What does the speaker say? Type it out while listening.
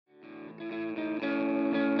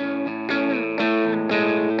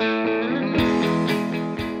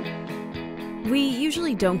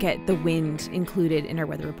don't get the wind included in our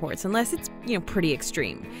weather reports unless it's, pretty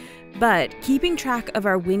extreme. But keeping track of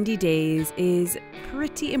our windy days is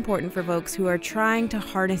pretty important for folks who are trying to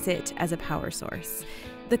harness it as a power source.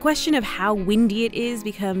 The question of how windy it is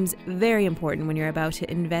becomes very important when you're about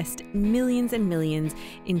to invest millions and millions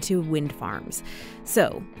into wind farms.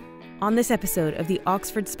 So, on this episode of the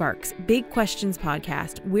Oxford Sparks Big Questions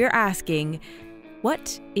podcast, we're asking,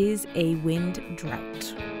 what is a wind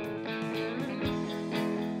drought?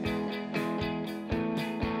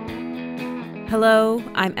 Hello,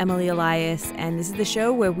 I'm Emily Elias, and this is the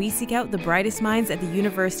show where we seek out the brightest minds at the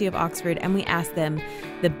University of Oxford and we ask them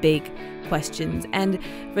the big questions. And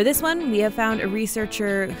for this one, we have found a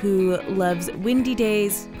researcher who loves windy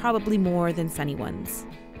days probably more than sunny ones.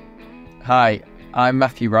 Hi, I'm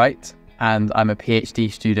Matthew Wright, and I'm a PhD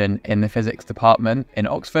student in the physics department in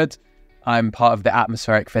Oxford. I'm part of the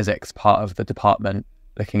atmospheric physics part of the department,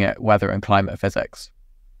 looking at weather and climate physics.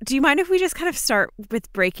 Do you mind if we just kind of start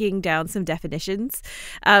with breaking down some definitions?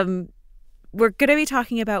 We're going to be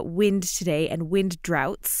talking about wind today and wind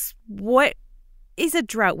droughts. What is a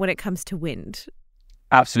drought when it comes to wind?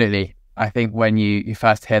 Absolutely. I think when you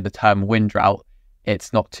first hear the term wind drought,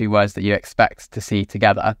 it's not two words that you expect to see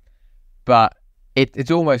together, but it's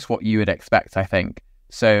almost what you would expect, I think.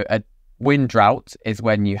 So a wind drought is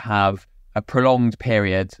when you have a prolonged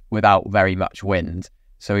period without very much wind.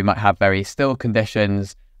 So we might have very still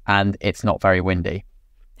conditions and it's not very windy.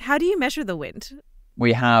 How do you measure the wind?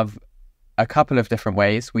 We have a couple of different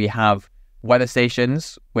ways. We have weather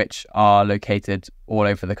stations, which are located all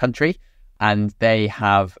over the country, and they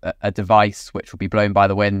have a device which will be blown by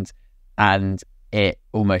the wind, and it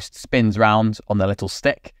almost spins round on the little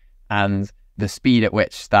stick, and the speed at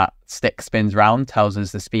which that stick spins round tells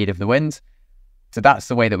us the speed of the wind. So that's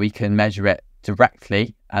the way that we can measure it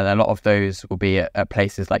directly, and a lot of those will be at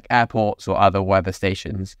places like airports or other weather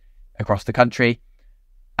stations across the country.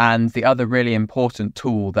 And the other really important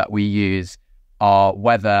tool that we use are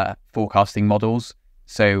weather forecasting models.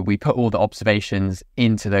 So we put all the observations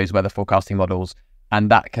into those weather forecasting models,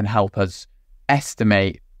 and that can help us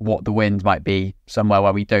estimate what the wind might be somewhere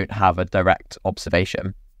where we don't have a direct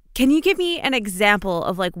observation. Can you give me an example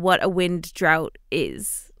of what a wind drought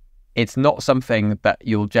is? It's not something that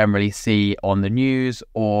you'll generally see on the news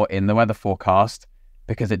or in the weather forecast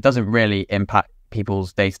because it doesn't really impact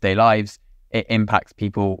people's day-to-day lives. It impacts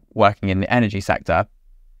people working in the energy sector.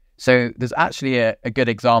 So there's actually a good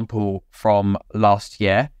example from last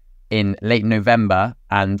year in late November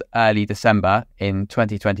and early December in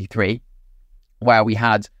 2023, where we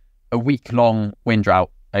had a week-long wind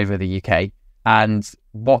drought over the UK. And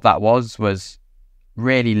what that was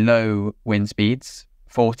really low wind speeds,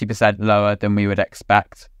 40% lower than we would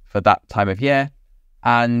expect for that time of year.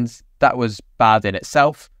 And that was bad in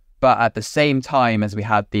itself. But at the same time as we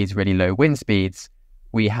had these really low wind speeds,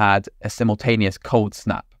 we had a simultaneous cold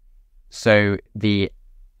snap. So the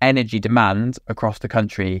energy demand across the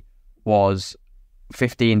country was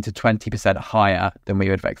 15 to 20% higher than we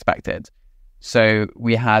would have expected. So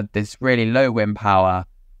we had this really low wind power,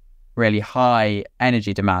 really high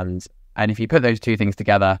energy demand. And if you put those two things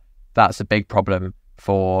together, that's a big problem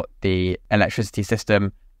for the electricity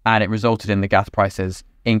system, and it resulted in the gas prices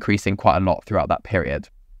increasing quite a lot throughout that period.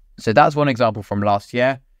 So that's one example from last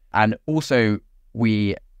year. And also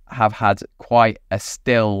we have had quite a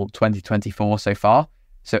still 2024 so far.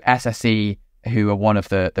 So SSE, who are one of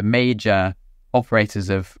the major operators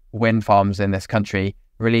of wind farms in this country,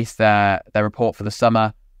 released their report for the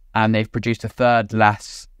summer, and they've produced a third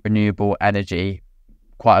less renewable energy,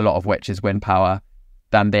 quite a lot of which is wind power,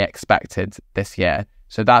 than they expected this year.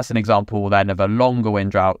 So that's an example then of a longer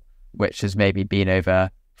wind drought, which has maybe been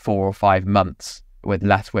over 4 or 5 months with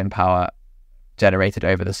less wind power generated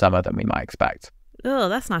over the summer than we might expect. Oh,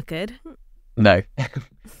 that's not good. No.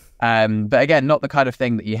 But again, not the kind of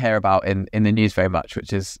thing that you hear about in the news very much,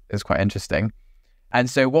 which is quite interesting. And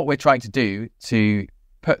so what we're trying to do to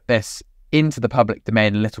put this into the public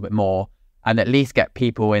domain a little bit more, and at least get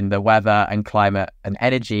people in the weather and climate and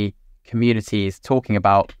energy communities talking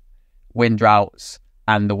about wind droughts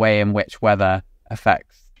and the way in which weather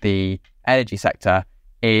affects the energy sector,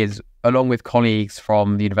 is along with colleagues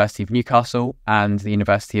from the University of Newcastle and the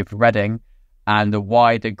University of Reading and a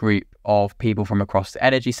wider group of people from across the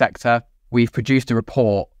energy sector, we've produced a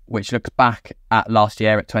report which looks back at last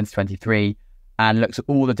year, at 2023, and looks at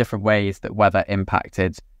all the different ways that weather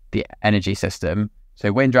impacted the energy system.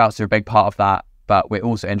 So wind droughts are a big part of that, but we're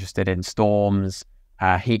also interested in storms,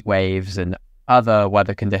 heat waves and other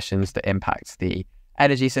weather conditions that impact the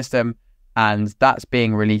energy system. And that's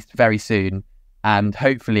being released very soon and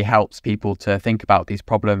hopefully helps people to think about these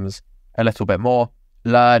problems a little bit more.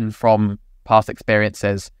 learn from past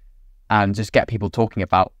experiences and just get people talking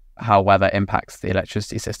about how weather impacts the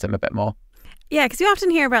electricity system a bit more. Yeah, because you often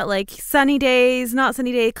hear about like sunny days, not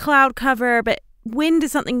sunny day, cloud cover, but wind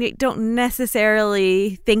is something that you don't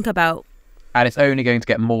necessarily think about. And it's only going to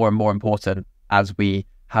get more and more important as we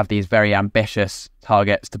have these very ambitious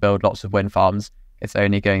targets to build lots of wind farms. It's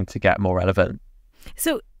only going to get more relevant.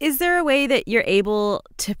 So is there a way that you're able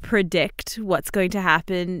to predict what's going to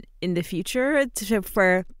happen in the future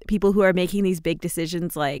for people who are making these big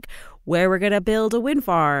decisions, like where we're going to build a wind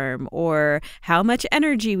farm or how much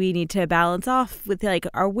energy we need to balance off with like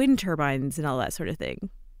our wind turbines and all that sort of thing?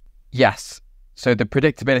 Yes. So the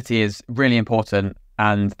predictability is really important.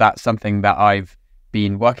 And that's something that I've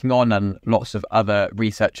been working on, and lots of other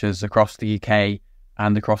researchers across the UK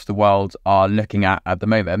and across the world are looking at the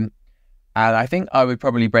moment. And I think I would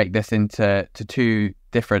probably break this into two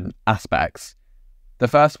different aspects. The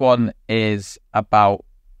first one is about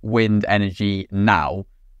wind energy now.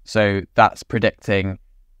 So that's predicting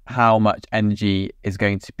how much energy is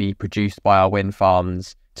going to be produced by our wind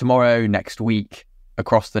farms tomorrow, next week,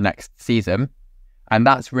 across the next season. And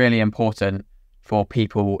that's really important for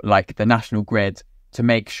people like the national grid to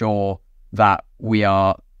make sure that we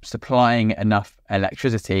are supplying enough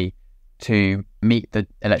electricity to meet the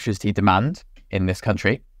electricity demand in this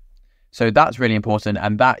country. So that's really important,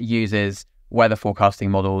 and that uses weather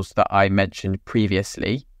forecasting models that I mentioned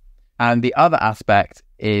previously. And the other aspect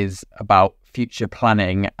is about future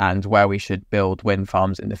planning and where we should build wind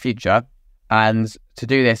farms in the future. And to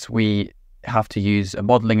do this, we have to use a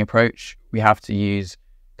modelling approach. We have to use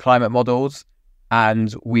climate models,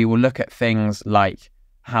 and we will look at things like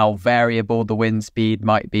how variable the wind speed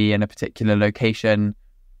might be in a particular location,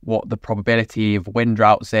 what the probability of wind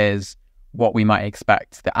droughts is, what we might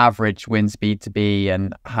expect the average wind speed to be,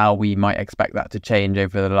 and how we might expect that to change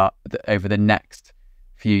over the next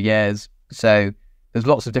few years. So there's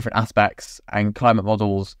lots of different aspects, and climate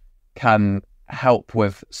models can help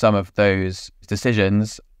with some of those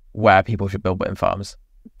decisions where people should build wind farms.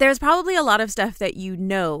 There's probably a lot of stuff that you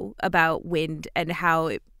know about wind and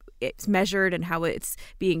how it's measured and how it's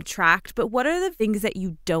being tracked, but what are the things that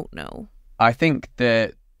you don't know? I think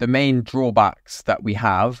the main drawbacks that we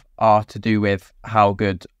have are to do with how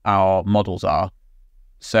good our models are.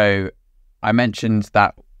 So I mentioned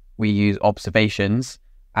that we use observations,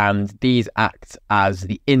 and these act as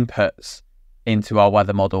the inputs into our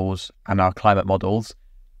weather models and our climate models.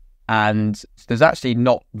 And there's actually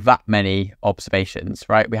not that many observations,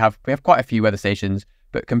 right? We have quite a few weather stations,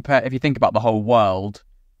 but if you think about the whole world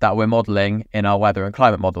that we're modeling in our weather and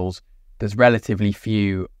climate models, there's relatively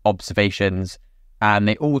few observations, and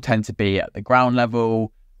they all tend to be at the ground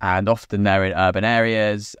level, and often they're in urban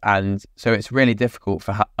areas. And so it's really difficult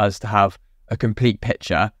for us to have a complete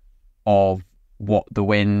picture of what the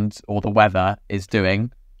wind or the weather is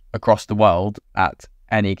doing across the world at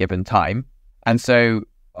any given time. And so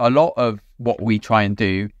a lot of what we try and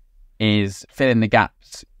do is fill in the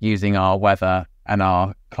gaps using our weather and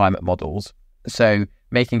our climate models. So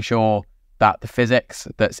making sure that the physics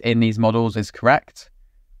that's in these models is correct,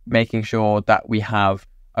 making sure that we have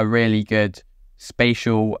a really good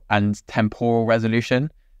spatial and temporal resolution.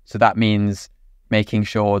 So that means making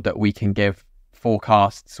sure that we can give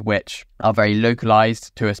forecasts which are very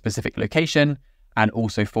localized to a specific location, and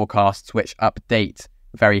also forecasts which update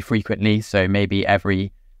very frequently. So maybe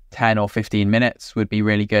every 10 or 15 minutes would be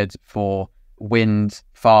really good for wind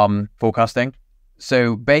farm forecasting.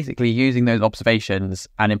 So basically using those observations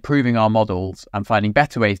and improving our models and finding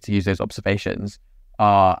better ways to use those observations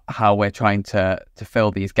are how we're trying to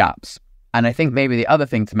fill these gaps. And I think maybe the other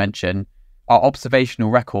thing to mention, our observational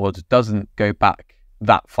record doesn't go back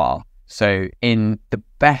that far. So in the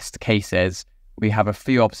best cases, we have a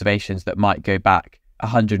few observations that might go back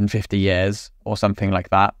 150 years or something like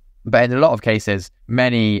that. But in a lot of cases,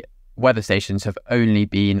 many weather stations have only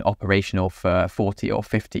been operational for 40 or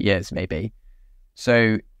 50 years maybe.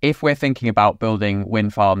 So if we're thinking about building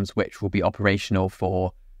wind farms which will be operational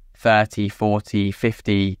for 30, 40,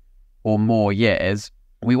 50 or more years,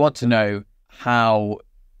 we want to know how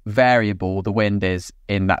variable the wind is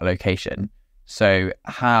in that location. So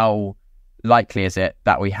how likely is it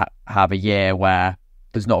that we have a year where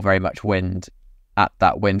there's not very much wind at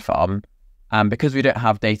that wind farm? And because we don't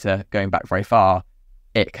have data going back very far,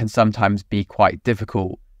 it can sometimes be quite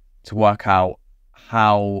difficult to work out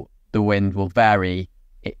how the wind will vary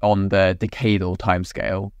on the decadal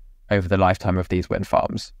timescale over the lifetime of these wind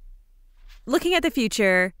farms. Looking at the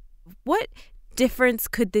future, what difference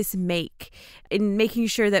could this make in making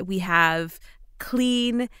sure that we have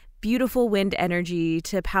clean, beautiful wind energy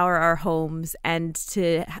to power our homes and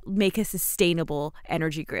to make a sustainable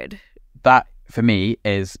energy grid. That, for me,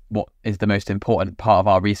 is what is the most important part of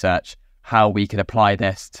our research, how we can apply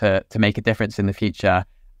this to make a difference in the future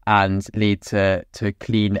and lead to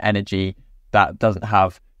clean energy that doesn't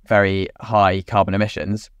have very high carbon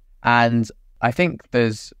emissions. And I think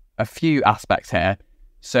there's a few aspects here.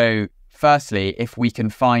 So firstly, if we can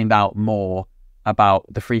find out more about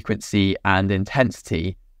the frequency and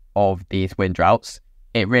intensity of these wind droughts,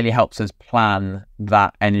 it really helps us plan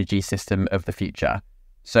that energy system of the future.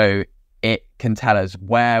 So it can tell us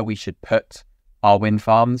where we should put our wind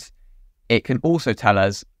farms. It can also tell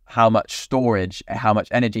us how much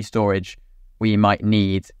energy storage we might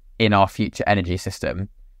need in our future energy system.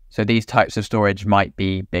 So these types of storage might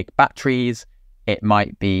be big batteries, it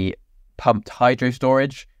might be pumped hydro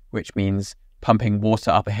storage, which means pumping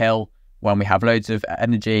water up a hill when we have loads of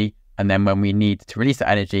energy, and then when we need to release that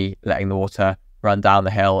energy, letting the water run down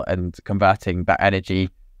the hill and converting that energy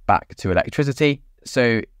back to electricity.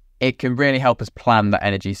 So it can really help us plan the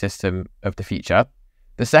energy system of the future.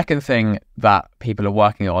 The second thing that people are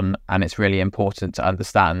working on, and it's really important to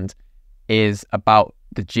understand, is about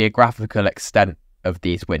the geographical extent of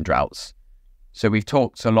these wind droughts. So we've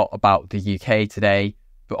talked a lot about the UK today,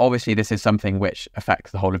 but obviously this is something which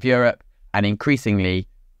affects the whole of Europe and increasingly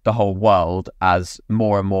the whole world as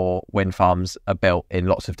more and more wind farms are built in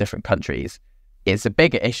lots of different countries. It's a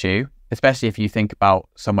bigger issue, especially if you think about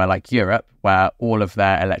somewhere like Europe, where all of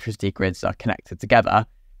their electricity grids are connected together.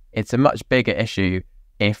 It's a much bigger issue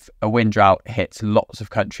if a wind drought hits lots of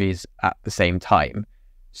countries at the same time.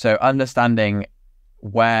 So understanding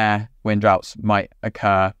where wind droughts might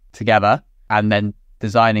occur together and then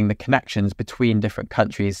designing the connections between different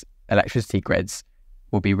countries' electricity grids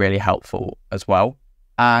will be really helpful as well.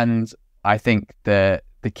 And I think the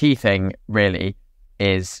key thing really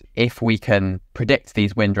is if we can predict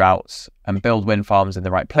these wind droughts and build wind farms in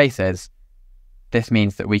the right places, this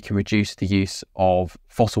means that we can reduce the use of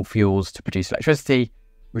fossil fuels to produce electricity,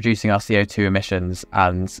 reducing our CO2 emissions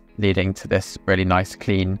and leading to this really nice,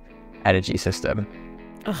 clean energy system.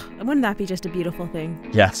 Oh, wouldn't that be just a beautiful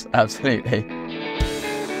thing? Yes, absolutely.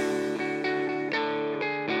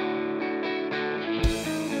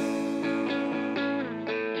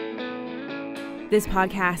 This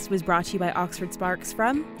podcast was brought to you by Oxford Sparks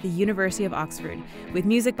from the University of Oxford, with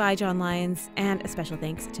music by John Lyons, and a special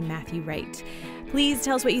thanks to Matthew Wright. Please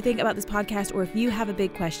tell us what you think about this podcast, or if you have a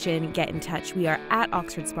big question, get in touch. We are at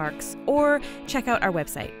Oxford Sparks, or check out our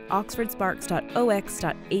website,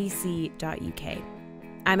 oxfordsparks.ox.ac.uk.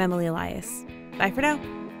 I'm Emily Elias. Bye for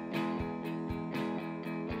now.